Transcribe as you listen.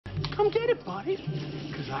come get it, buddy.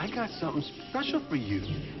 Because I got something special for you.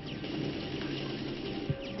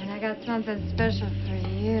 And I got something special for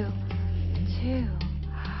you, too.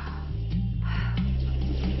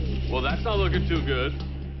 Well, that's not looking too good.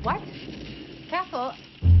 What? Castle?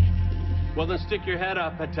 Well, then stick your head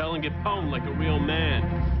up, Patel, and get pwned like a real man.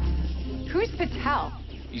 Who's Patel?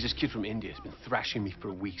 He's this kid from India. He's been thrashing me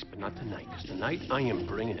for weeks, but not tonight. Because tonight, I am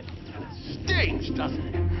bringing it. And it stings, doesn't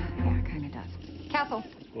it? Yeah, it kind of does. Castle.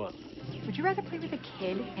 What? Would you rather play with a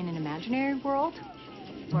kid in an imaginary world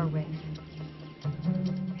or with in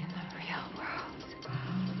the real world?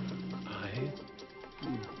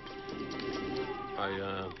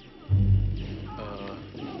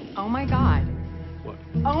 Oh my God. What?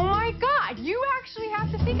 Oh my God! You actually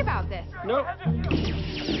have to think about this. No.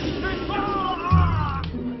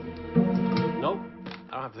 No,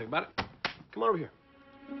 I don't have to think about it. Come on over here.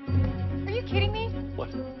 Are you kidding me?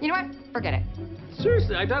 What? You know what? Forget it.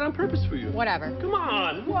 Seriously, I did it on purpose for you. Whatever. Come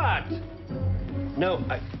on, what? No,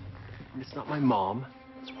 it's not my mom.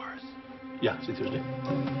 It's worse. Yeah, see you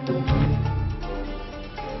Thursday.